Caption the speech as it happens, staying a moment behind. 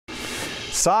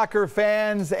Soccer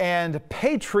fans and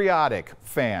patriotic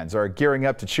fans are gearing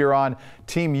up to cheer on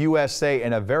Team USA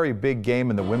in a very big game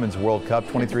in the Women's World Cup.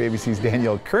 23 ABC's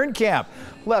Danielle Kernkamp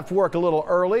left work a little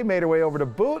early, made her way over to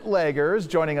Bootleggers,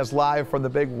 joining us live from the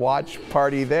big watch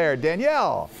party there.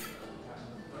 Danielle.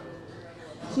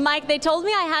 Mike, they told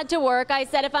me I had to work. I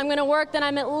said if I'm going to work, then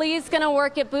I'm at least going to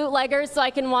work at Bootleggers so I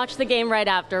can watch the game right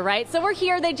after, right? So we're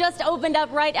here. They just opened up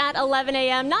right at 11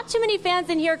 a.m. Not too many fans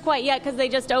in here quite yet because they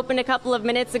just opened a couple of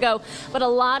minutes ago. But a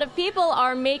lot of people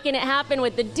are making it happen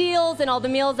with the deals and all the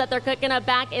meals that they're cooking up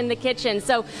back in the kitchen.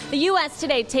 So the U.S.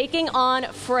 today taking on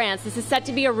France. This is set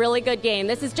to be a really good game.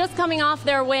 This is just coming off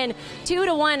their win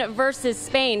 2-1 versus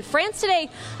Spain. France today,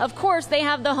 of course, they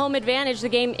have the home advantage, the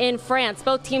game in France.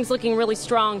 Both teams looking really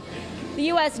strong. The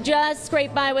U.S. just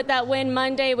scraped by with that win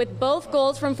Monday with both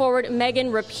goals from forward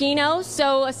Megan Rapinoe.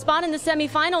 So a spot in the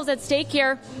semifinals at stake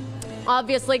here.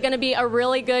 Obviously going to be a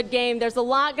really good game. There's a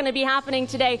lot going to be happening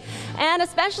today. And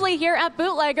especially here at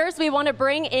Bootleggers, we want to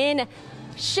bring in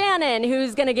Shannon,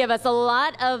 who's going to give us a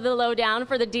lot of the lowdown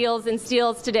for the deals and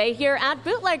steals today here at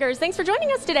Bootleggers. Thanks for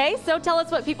joining us today. So tell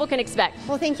us what people can expect.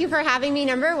 Well, thank you for having me,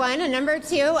 number one. And number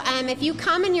two, if you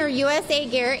come in your USA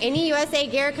gear, any USA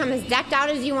gear, come as decked out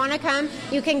as you want to come.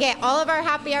 You can get all of our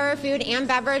happy hour food and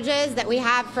beverages that we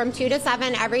have from 2 to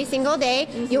 7 every single day.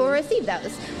 You will receive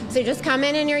those. So just come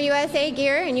in your USA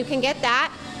gear and you can get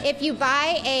that. If you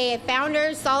buy a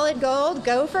Founders Solid Gold,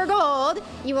 go for gold,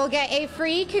 you will get a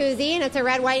free koozie, and it's a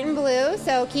red, white, and blue,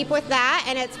 so keep with that,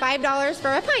 and it's $5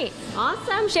 for a pint.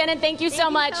 Awesome. Shannon, thank you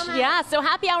so much. Yeah, so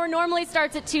happy hour normally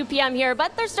starts at 2 p.m. here,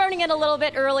 but they're starting it a little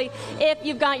bit early if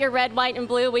you've got your red, white, and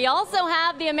blue. We also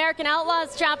have the American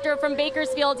Outlaws chapter from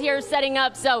Bakersfield here setting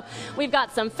up, so we've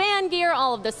got some fan gear,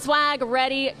 all of the swag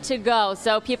ready to go.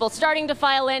 So people starting to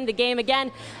file in. The game,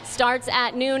 again, starts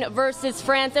at noon versus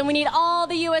France, and we need all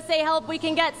the USA help we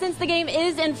can get since the game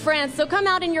is in France. So come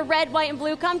out in your red, white, and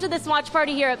blue. Come to this watch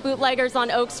party here at Bootleggers on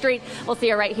Oak Street. We'll see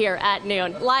you right here at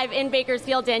noon. Live in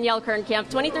Bakersfield, Danielle Kernkamp,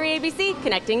 23 ABC,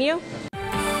 connecting you.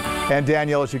 And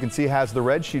Danielle, as you can see, has the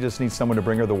red. She just needs someone to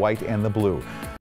bring her the white and the blue.